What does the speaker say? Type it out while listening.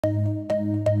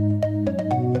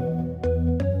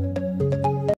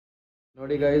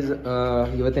ನೋಡಿ ಗೈಸ್,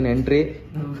 ಇವತ್ತಿನ ಎಂಟ್ರಿ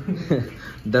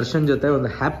ದರ್ಶನ್ ಜೊತೆ ಒಂದು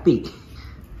ಹ್ಯಾಪಿ.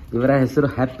 ಇವರ ಹೆಸರು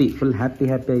ಹ್ಯಾಪಿ, ಫುಲ್ ಹ್ಯಾಪಿ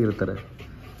ಆಗಿರ್ತಾರೆ.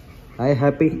 Hi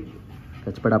happy,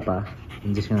 ಕಚ್ಬೇಡಪ್ಪ,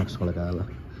 injection ಹಾಕ್ಸ್ಕೊಳಕ್ಕಾಗಲ್ಲ.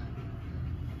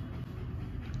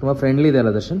 ತುಂಬ ಫ್ರೆಂಡ್ಲಿ ಇದೆ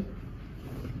ಅಲ್ಲ Darshan.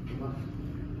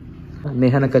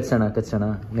 ನೇಹನ ಕಚ್ಚೋಣ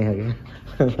ನೇಹಗೆ.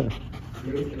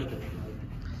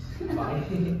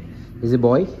 Is a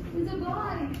boy,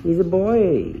 is a boy.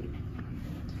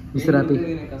 Mister happy.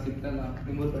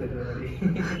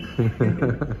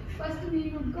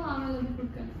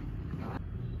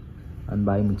 ಅವ್ನು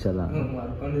ಬಾಯಿ ಮುಚ್ಚಲ್ಲ.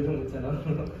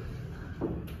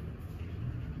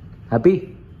 ಹ್ಯಾಪಿ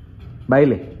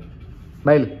ಬಾಯಿಲೆ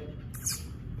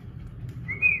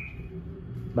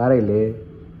ಬಾರ ಇಲ್ಲಿ.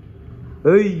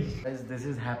 This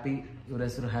is happy. ಇವ್ರ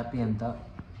ಹೆಸರು ಹ್ಯಾಪಿ ಅಂತ.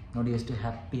 ನೋಡಿ ಎಷ್ಟು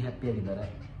ಹ್ಯಾಪಿ ಆಗಿದ್ದಾರೆ.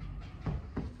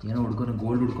 ಏನೋ ಹುಡ್ಕೊಂಡು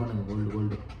ಗೋಲ್ಡ್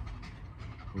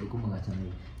ಹುಡ್ಕೊಂಬ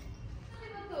ಚೆನ್ನಾಗಿ.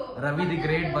 ರವಿ ದಿ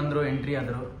ಗ್ರೇಟ್ ಬಂದರು, ಎಂಟ್ರಿ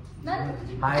ಆದರು.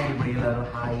 ಹಾಯ್ ಬಿಡಿ ಎಲ್ಲರೂ,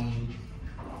 ಹಾಯ್.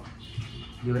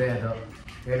 ಇವರೇ ಅದು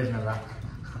ಹೇಳಿದ್ನಲ್ಲ,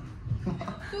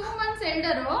 2 months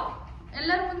ಎಲ್ಡರು.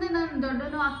 ಎಲ್ಲರ ಮುಂದೆ ನಾನು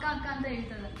ದೊಡ್ಡನು ಅಕ್ಕ ಅಂತ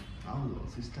ಹೇಳ್ತಾರೆ. ಹೌದು,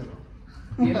 ಸಿಸ್ಟರು.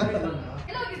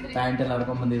 ಪ್ಯಾಂಟ್ ಎಲ್ಲ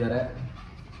ಹರ್ಕೊಂಡ್ ಬಂದಿದ್ದಾರೆ.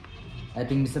 I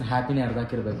think mister ಹ್ಯಾಪಿನೇ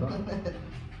ಹರ್ದಾಕಿರ್ಬೇಕು.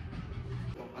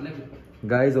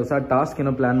 ಗಾಯ್ಸ್, ಹೊಸ ಟಾಸ್ಕ್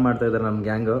ಏನೋ ಪ್ಲಾನ್ ಮಾಡ್ತಾ ಇದ್ದಾರೆ ನಮ್ಮ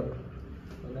gang.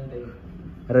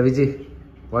 Raviji,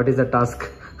 what is the task?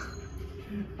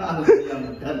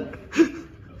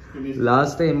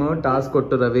 Last time task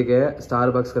ಕೊಟ್ಟು ರವಿಗೆ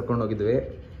ಸ್ಟಾರ್ ಬಾಕ್ಸ್ ಕರ್ಕೊಂಡು ಹೋಗಿದ್ವಿ.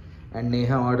 ಆ್ಯಂಡ್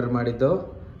ನೇಹಾ ಆರ್ಡರ್ ಮಾಡಿದ್ದು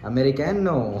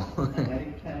ಅಮೇರಿಕ್ಯಾನು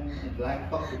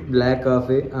ಬ್ಲ್ಯಾಕ್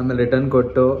ಕಾಫಿ. ಆಮೇಲೆ ರಿಟರ್ನ್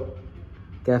ಕೊಟ್ಟು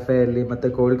ಕ್ಯಾಫೆಯಲ್ಲಿ ಮತ್ತೆ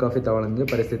ಕೋಲ್ಡ್ ಕಾಫಿ ತಗೊಳಂಗೆ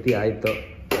ಪರಿಸ್ಥಿತಿ ಆಯಿತು.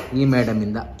 ಈ ಮೇಡಮ್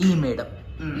ಇಲ್ಲ,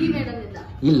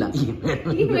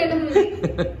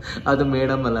 ಅದು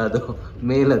ಮೇಡಮ್ ಅಲ್ಲ, ಅದು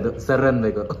ಮೇಲದು ಸರ್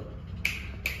ಅನ್ಬೇಕು.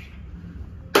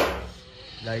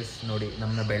 ಗೈಸ್ ನೋಡಿ,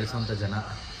 ನಮ್ಮನ್ನ ಬೆಳೆಸೋಂಥ ಜನ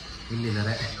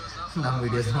ಇಲ್ಲಿದ್ದಾರೆ, ನಮ್ಮ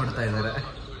ವಿಡಿಯೋಸ್ ನೋಡ್ತಾ ಇದ್ದಾರೆ.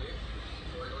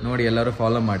 ನೋಡಿ, ಎಲ್ಲರೂ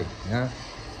ಫಾಲೋ ಮಾಡಿ,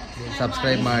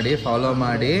 ಸಬ್ಸ್ಕ್ರೈಬ್ ಮಾಡಿ, ಫಾಲೋ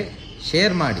ಮಾಡಿ,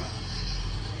 ಶೇರ್ ಮಾಡಿ.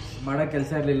 ಮಾಡೋ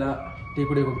ಕೆಲಸ ಇರಲಿಲ್ಲ, ಟೀ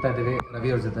ಕುಡಿಗೆ ಹೋಗ್ತಾ ಇದ್ದೀವಿ ರವಿ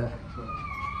ಅವ್ರ ಜೊತೆ.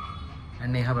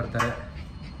 ಆ್ಯಂಡ್ ನೇಹಾ ಬರ್ತಾರೆ.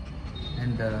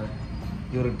 ಆ್ಯಂಡ್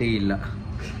ಇವರು ಟೀ ಇಲ್ಲ.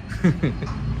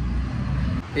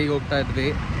 ಟೀಗೆ ಹೋಗ್ತಾ ಇದ್ವಿ.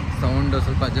 ಸೌಂಡು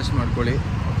ಸ್ವಲ್ಪ ಅಡ್ಜಸ್ಟ್ ಮಾಡ್ಕೊಳ್ಳಿ,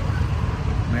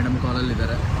 ಮೇಡಮ್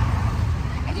ಕಾಲಲ್ಲಿದ್ದಾರೆ.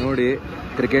 ನೋಡಿ,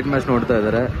 ಕ್ರಿಕೆಟ್ ಮ್ಯಾಚ್ ನೋಡ್ತಾ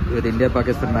ಇದ್ದಾರೆ. ಇವತ್ತು ಇಂಡಿಯಾ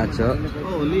ಪಾಕಿಸ್ತಾನ ಮ್ಯಾಚು.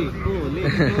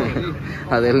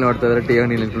 ಅದೆಲ್ಲಿ ನೋಡ್ತಾ ಇದ್ದಾರೆ, ಟಿ ವಿ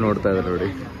ನಿಂತ್ಕೊಂಡು ನೋಡ್ತಾ ಇದ್ದಾರೆ. ನೋಡಿ,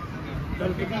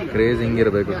 ಕ್ರೇಜ್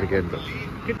ಹಿಂಗಿರಬೇಕು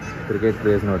ಕ್ರಿಕೆಟ್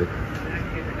ಕ್ರೇಜ್ ನೋಡಿ.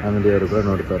 ಆಮೇಲೆ ಅವರು ಕೂಡ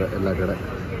ನೋಡ್ತಾರೆ ಎಲ್ಲ ಕಡೆ.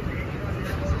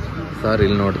 ಸರ್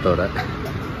ಇಲ್ಲಿ ನೋಡ್ತವ್ರೆ.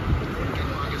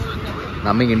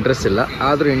 ನಮಗೆ ಇಂಟ್ರೆಸ್ಟ್ ಇಲ್ಲ,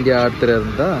 ಆದರೂ ಇಂಡಿಯಾ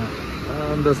ಆಡ್ತಿರೋದ್ರಿಂದ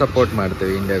ಒಂದು ಸಪೋರ್ಟ್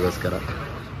ಮಾಡ್ತೀವಿ ಇಂಡಿಯಾಗೋಸ್ಕರ.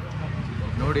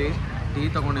 ನೋಡಿ, ಟೀ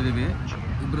ತೊಗೊಂಡಿದ್ದೀವಿ,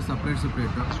 ಇಬ್ಬರು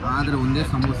ಸಪ್ರೇಟು. ಆದರೆ ಒಂದೇ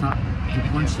ಸಮೋಸ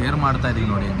ಇಟ್ಕೊಂಡು ಶೇರ್ ಮಾಡ್ತಾ ಇದ್ದೀವಿ.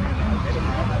 ನೋಡಿ,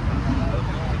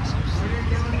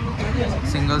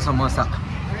 ಸಿಂಗಲ್ ಸಮೋಸ.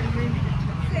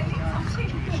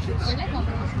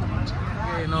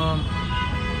 ಏನೋ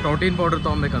ಪ್ರೋಟೀನ್ ಪೌಡರ್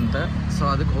ತೊಗೊಬೇಕಂತೆ, ಸೊ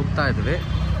ಅದಕ್ಕೆ ಹೋಗ್ತಾ ಇದ್ವಿ.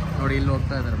 ನೋಡಿ, ಇಲ್ಲಿ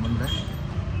ಹೋಗ್ತಾ ಇದ್ದಾರೆ ಮುಂದೆ.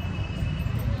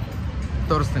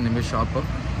 ತೋರಿಸ್ತೀನಿ ನಿಮಗೆ ಶಾಪು.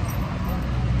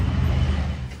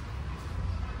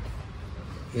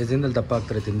 ಎಜಿಂದಲ್ಲಿ ದಪ್ಪ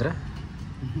ಆಗ್ತಾರೆ ತಿಂದರೆ,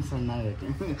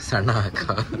 ಸಣ್ಣ ಹಾಕ.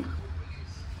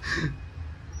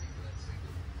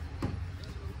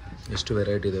 ಎಷ್ಟು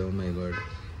ವೆರೈಟಿ ಇದೆ, ಮೈ god.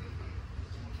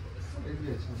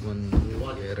 1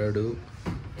 2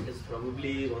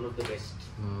 3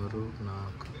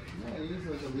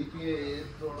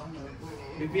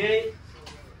 4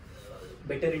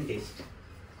 better in taste,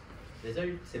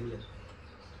 result similar.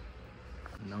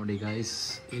 ನೋಡಿ ಗೈಸ್,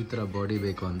 ಈ ಥರ ಬಾಡಿ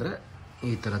ಬೇಕು ಅಂದರೆ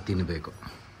ಈ ಥರ ತಿನ್ನಬೇಕು.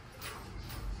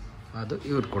 ಅದು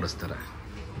ಇವ್ರು ಕೊಡಿಸ್ತಾರೆ,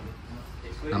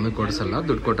 ನಮಗೆ ಕೊಡಿಸಲ್ಲ.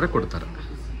 ದುಡ್ಡು ಕೊಟ್ಟರೆ ಕೊಡ್ತಾರೆ.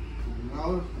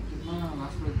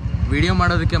 ವಿಡಿಯೋ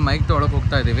ಮಾಡೋದಕ್ಕೆ ಮೈಕ್ ತೊಗೊಳಕ್ಕೆ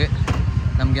ಹೋಗ್ತಾ ಇದ್ದೀವಿ.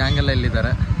 ನಮ್ಮ ಗ್ಯಾಂಗೆಲ್ಲ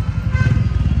ಇಲ್ಲಿದ್ದಾರೆ.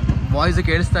 ವಾಯ್ಸ್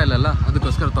ಕೇಳಿಸ್ತಾ ಇಲ್ಲಲ್ಲ,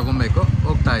 ಅದಕ್ಕೋಸ್ಕರ ತೊಗೊಬೇಕು.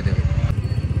 ಹೋಗ್ತಾ ಇದ್ದೀವಿ.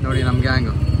 ನೋಡಿ, ನಮ್ಮ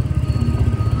ಗ್ಯಾಂಗು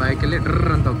ಬೈಕಲ್ಲಿ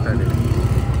ಡ್ರರ್ ಅಂತ ಹೋಗ್ತಾ ಇದ್ದೀವಿ.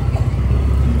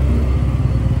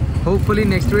 ಹೋಪ್ಫುಲಿ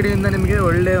ನೆಕ್ಸ್ಟ್ ವಿಡಿಯೋಯಿಂದ ನಿಮಗೆ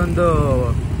ಒಳ್ಳೆಯ ಒಂದು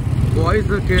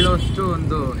ವಾಯ್ಸ್ ಕೇಳೋಷ್ಟು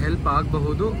ಒಂದು ಹೆಲ್ಪ್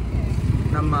ಆಗಬಹುದು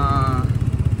ನಮ್ಮ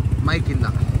ಮೈಕಿಂದ.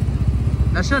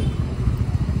 ದರ್ಶನ್,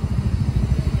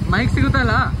 ಮೈಕ್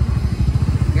ಸಿಗುತ್ತಲ್ಲ,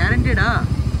 ಗ್ಯಾರಂಟಿಡಾ?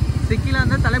 ಸಿಕ್ಕಿಲ್ಲ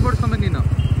ಅಂದರೆ ತಲೆ ಬೋಡ್ಸ್ಕೊಂಬೇಕು ನೀನು.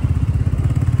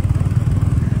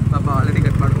 ಪಾಪ ಆಲ್ರೆಡಿ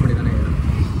ಕಟ್ ಮಾಡ್ಕೊಂಡಿದ್ದಾನೆ.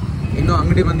 ಇನ್ನೂ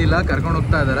ಅಂಗಡಿ ಬಂದಿಲ್ಲ, ಕರ್ಕೊಂಡು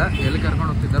ಹೋಗ್ತಾ ಇದ್ದಾರೆ. ಎಲ್ಲಿ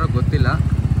ಕರ್ಕೊಂಡು ಹೋಗ್ತಿದ್ದಾರೋ ಗೊತ್ತಿಲ್ಲ.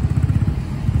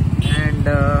 ಆ್ಯಂಡ್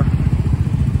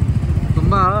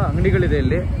ತುಂಬ ಅಂಗಡಿಗಳಿದೆ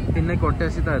ಇಲ್ಲಿ, ತಿನ್ನಕ್ಕೆ ಹೊಟ್ಟೆ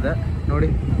ಹಸಿತಾ ಇದೆ. ನೋಡಿ,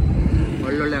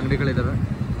 ಒಳ್ಳೊಳ್ಳೆ ಅಂಗಡಿಗಳಿದ್ದಾವೆ.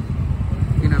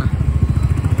 ತಿನ್ನೋಣ.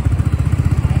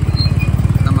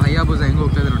 ನಮ್ಮ ಹಯ್ಯಾಬೂಸ ಹೆಂಗೆ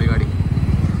ಹೋಗ್ತಾ ಇದೆ ನೋಡಿ ಗಾಡಿ.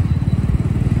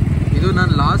 ಇದು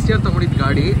ನಾನು ಲಾಸ್ಟ್ ಇಯರ್ ತೊಗೊಂಡಿದ್ದು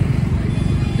ಗಾಡಿ.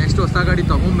 ನೆಕ್ಸ್ಟ್ ಹೊಸ ಗಾಡಿ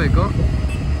ತೊಗೊಬೇಕು.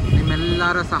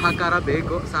 ನಿಮ್ಮೆಲ್ಲರ ಸಹಕಾರ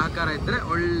ಬೇಕು. ಸಹಕಾರ ಇದ್ದರೆ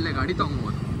ಒಳ್ಳೆ ಗಾಡಿ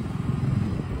ತೊಗೊಬೋದು.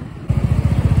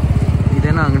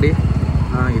 ಇದೇನಾ ಅಂಗಡಿ?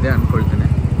 ಹಾಂ ಇದೆ ಅಂದ್ಕೊಳ್ತೇನೆ.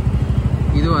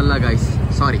 ಇದು ಅಲ್ಲ ಗೈಸ್,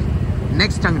 ಸಾರಿ,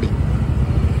 ನೆಕ್ಸ್ಟ್ ಅಂಗಡಿ.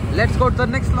 Let's go to the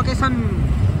next location.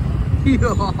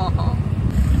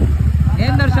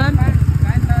 ಏನು ದರ್ಶನ್?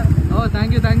 ಓ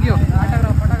ಥ್ಯಾಂಕ್ ಯು.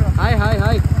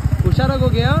 ಹಾಯ್ ಹುಷಾರಾಗಿ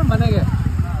ಹೋಗಿ ಮನೆಗೆ.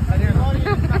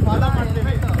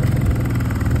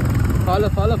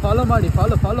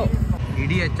 ಫಾಲೋ.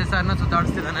 ಇಡೀ HSRನ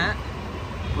ಸುತ್ತಾಡಿಸ್ತಿದ್ದಾನೆ.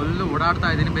 ಫುಲ್ಲು ಓಡಾಡ್ತಾ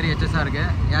ಇದ್ದೀನಿ ಬೇರೆ HSRಗೆ.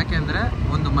 ಯಾಕೆ ಅಂದರೆ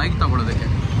ಒಂದು ಮೈಕ್ ತಗೊಳ್ಳೋದಕ್ಕೆ.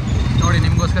 ನೋಡಿ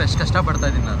ನಿಮಗೋಸ್ಕರ ಎಷ್ಟು ಕಷ್ಟಪಡ್ತಾ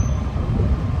ಇದ್ದೀನಿ ನಾನು.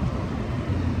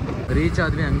 ರೀಚ್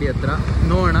ಆದ್ವಿ ಅಂಗಡಿ ಹತ್ರ.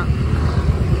 ನೋಡೋಣ,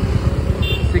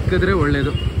 ಸಿಕ್ಕಿದ್ರೆ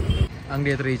ಒಳ್ಳೇದು.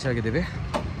 ಅಂಗಡಿ ಹತ್ರ ರೀಚ್ ಆಗಿದ್ದೀವಿ.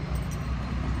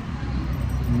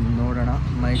 ನೋಡೋಣ,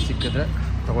 ಮೈಕ್ ಸಿಕ್ಕಿದ್ರೆ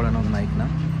ತಗೊಳ್ಳೋಣ ಒಂದು ಮೈಕ್ನ.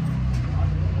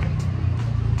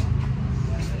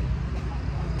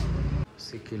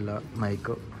 ಸಿಕ್ಕಿಲ್ಲ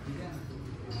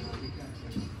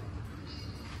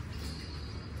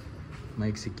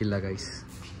ಮೈಕ್ ಸಿಕ್ಕಿಲ್ಲ ಗೈಸ್.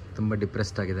 ತುಂಬ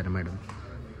ಡಿಪ್ರೆಸ್ಡ್ ಆಗಿದ್ದಾರೆ ಮೇಡಮ್.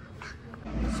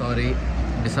 ಸಾರಿ,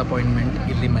 ಡಿಸಪಾಯಿಂಟ್ಮೆಂಟ್.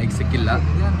 ಇಲ್ಲಿ ಮೈಕ್ ಸಿಕ್ಕಿಲ್ಲ.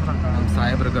 ನಮ್ಮ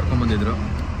ಸಾಹೇಬರು ಕರ್ಕೊಂಬಂದಿದ್ರು.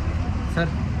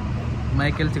 ಸರ್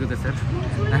ಮೈಕ್ ಎಲ್ಲಿ ಸಿಗುತ್ತೆ ಸರ್?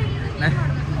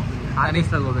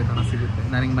 ಆನಿಸ್ಟಲ್ಲಿ ಹೋಗ್ಬೇಕಣ್ಣ, ಸಿಗುತ್ತೆ.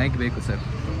 ನನಗೆ ಮೈಕ್ ಬೇಕು ಸರ್,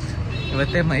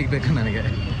 ಇವತ್ತೇ ಮೈಕ್ ಬೇಕು ನನಗೆ.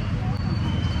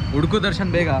 ಹುಡುಕು ದರ್ಶನ್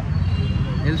ಬೇಗ,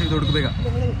 ಎಲ್ಲಿ ಸಿಗುತ್ತೆ ಹುಡುಕು ಬೇಗ.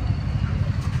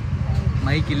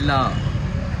 ಮೈಕ್ ಇಲ್ಲ.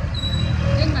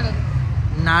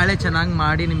 ನಾಳೆ ಚೆನ್ನಾಗಿ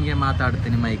ಮಾಡಿ ನಿಮಗೆ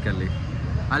ಮಾತಾಡ್ತೀನಿ ಮೈಕಲ್ಲಿ.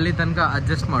 ಅಲ್ಲಿ ತನಕ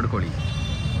ಅಡ್ಜಸ್ಟ್ ಮಾಡ್ಕೊಳ್ಳಿ.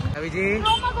 ರವಿಜಿ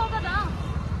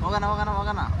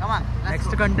ಹೋಗೋಣ. ಕಮಾನ್.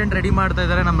 ನೆಕ್ಸ್ಟ್ ಕಂಟೆಂಟ್ ರೆಡಿ ಮಾಡ್ತಾ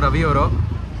ಇದ್ದಾರೆ ನಮ್ಮ ರವಿ ಅವರು.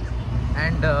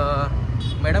 ಆ್ಯಂಡ್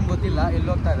ಮೇಡಮ್ ಗೊತ್ತಿಲ್ಲ ಎಲ್ಲಿ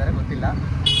ಹೋಗ್ತಾ ಇದ್ದಾರೆ, ಗೊತ್ತಿಲ್ಲ.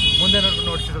 ಮುಂದೆ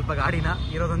ನೋಡ್ಸಿ ಸ್ವಲ್ಪ ಗಾಡಿನ.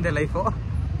 ಇರೋದೊಂದೇ ಲೈಫು.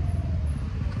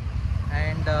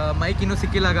 ಆ್ಯಂಡ್ ಮೈಕ್ ಇನ್ನೂ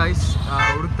ಸಿಕ್ಕಿಲ್ಲ ಗಾಯ್ಸ್.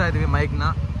 ಹುಡುಕ್ತಾ ಇದ್ದೀವಿ ಮೈಕ್ನ.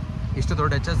 ಇಷ್ಟು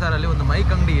ದೊಡ್ಡ HSR ಅಲ್ಲಿ ಒಂದು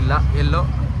ಮೈಕ್ ಅಂಗಡಿ ಇಲ್ಲ ಎಲ್ಲೋ.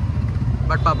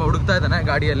 ಬಟ್ ಪಾಪ ಹುಡುಕ್ತಾ ಇದ್ದಾನೆ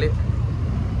ಗಾಡಿಯಲ್ಲಿ.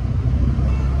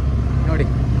 ನೋಡಿ,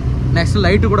 ನೆಕ್ಸ್ಟ್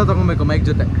ಲೈಟು ಕೂಡ ತೊಗೊಬೇಕು ಮೈಕ್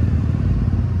ಜೊತೆ.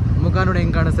 ಮುಖ ನೋಡಿ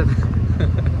ಹೆಂಗೆ ಕಾಣಿಸ್ತದೆ.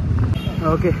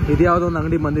 ಓಕೆ, ಇದು ಯಾವುದೋ ಒಂದು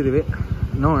ಅಂಗಡಿ ಬಂದಿದ್ದೀವಿ.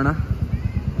 ನೋಡೋಣ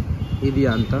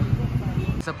ಇದೆಯಾ ಅಂತ.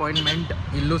 ಡಿಸಪಾಯಿಂಟ್ಮೆಂಟ್,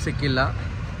 ಇಲ್ಲೂ ಸಿಕ್ಕಿಲ್ಲ.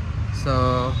 ಸೊ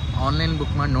ಆನ್ಲೈನ್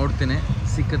ಬುಕ್ ಮಾಡಿ ನೋಡ್ತೀನಿ,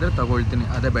 ಸಿಕ್ಕಿದ್ರೆ ತಗೊಳ್ತೀನಿ,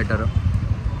 ಅದೇ ಬೆಟರು.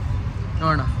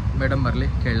 ನೋಡೋಣ, ಮೇಡಮ್ ಬರಲಿ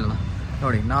ಕೇಳೋಣ.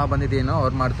 ನೋಡಿ, ನಾವು ಬಂದಿದ್ದೇನೋ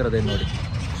ಅವ್ರು ಮಾಡ್ತಿರೋದೇನು ನೋಡಿ,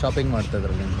 ಶಾಪಿಂಗ್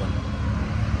ಮಾಡ್ತಾಯಿದ್ರಲ್ಲಿ ನಿಂತ್ಕೊಂಡು.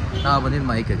 ನಾವು ಬಂದಿದ್ದು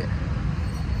ಮೈಕಿಗೆ,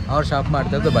 ಅವ್ರು ಶಾಪ್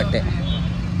ಮಾಡ್ತಾಯಿದ್ದು ಬಟ್ಟೆ.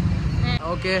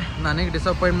 ಓಕೆ, ನನಗೆ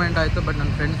ಡಿಸಪಾಯಿಂಟ್ಮೆಂಟ್ ಆಯಿತು. ಬಟ್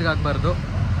ನನ್ನ ಫ್ರೆಂಡ್ಸ್ಗೆ ಆಗಬಾರ್ದು,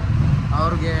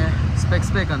 ಅವ್ರಿಗೆ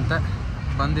ಸ್ಪೆಕ್ಸ್ ಬೇಕಂತೆ.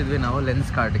 ಬಂದಿದ್ವಿ ನಾವು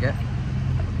ಲೆನ್ಸ್ ಕಾರ್ಟ್ಗೆ.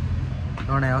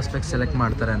 ನೋಡೋಣ ಯಾವ ಸ್ಪೆಕ್ಸ್ ಸೆಲೆಕ್ಟ್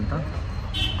ಮಾಡ್ತಾರೆ ಅಂತ.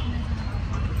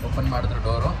 ಓಪನ್ ಮಾಡಿದ್ರು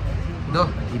ಡೋರು.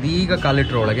 ಇದೀಗ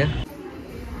ಕಾಲಿಟ್ರು ಒಳಗೆ.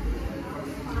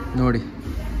 ನೋಡಿ,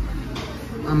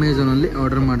 ಅಮೆಝಾನಲ್ಲಿ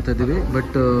ಆರ್ಡರ್ ಮಾಡ್ತಾಯಿದ್ದೀವಿ.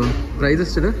 ಬಟ್ ಪ್ರೈಸ್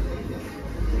ಎಷ್ಟಿದೆ?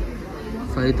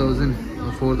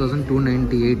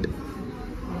 4,298.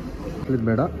 ಇದು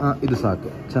ಬೇಡ, ಇದು ಸಾಕು,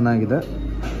 ಚೆನ್ನಾಗಿದೆ.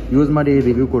 ಯೂಸ್ ಮಾಡಿ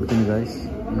ರಿವ್ಯೂ ಕೊಡ್ತೀನಿ ಗಾಯ್ಸ್.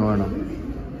 ನೋಡೋಣ.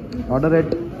 Order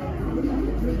it.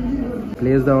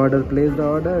 Place the order.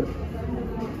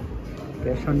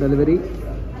 Cash on delivery.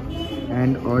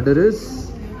 And order is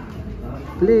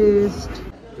placed.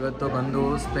 ಇವತ್ತು ಬಂದು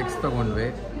ಸ್ಪೆಕ್ಸ್ ತೊಗೊಂಡ್ವಿ.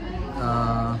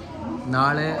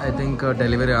 ನಾಳೆ ಐ ಥಿಂಕ್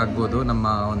ಡೆಲಿವರಿ ಆಗ್ಬೋದು. ನಮ್ಮ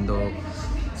ಒಂದು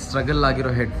ಸ್ಟ್ರಗಲ್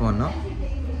ಆಗಿರೋ ಹೆಡ್ಫೋನು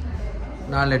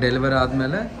ನಾಳೆ ಡೆಲಿವರಿ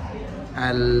ಆದಮೇಲೆ I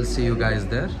will see you guys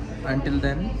there. Until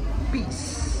then, peace.